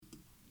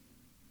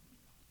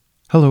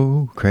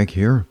Hello, Craig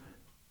here.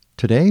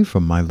 Today,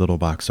 from my little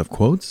box of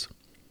quotes,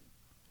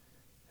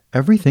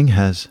 everything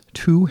has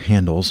two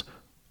handles,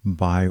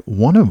 by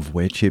one of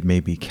which it may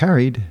be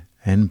carried,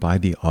 and by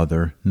the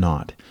other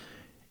not.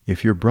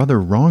 If your brother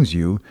wrongs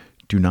you,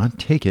 do not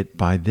take it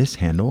by this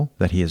handle,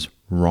 that he is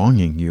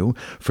wronging you,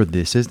 for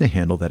this is the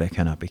handle that it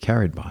cannot be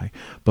carried by,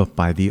 but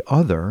by the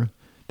other,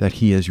 that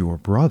he is your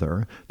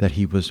brother, that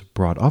he was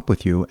brought up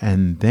with you,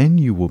 and then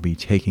you will be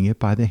taking it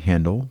by the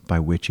handle by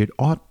which it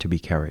ought to be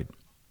carried.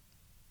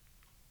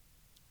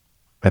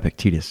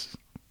 Epictetus.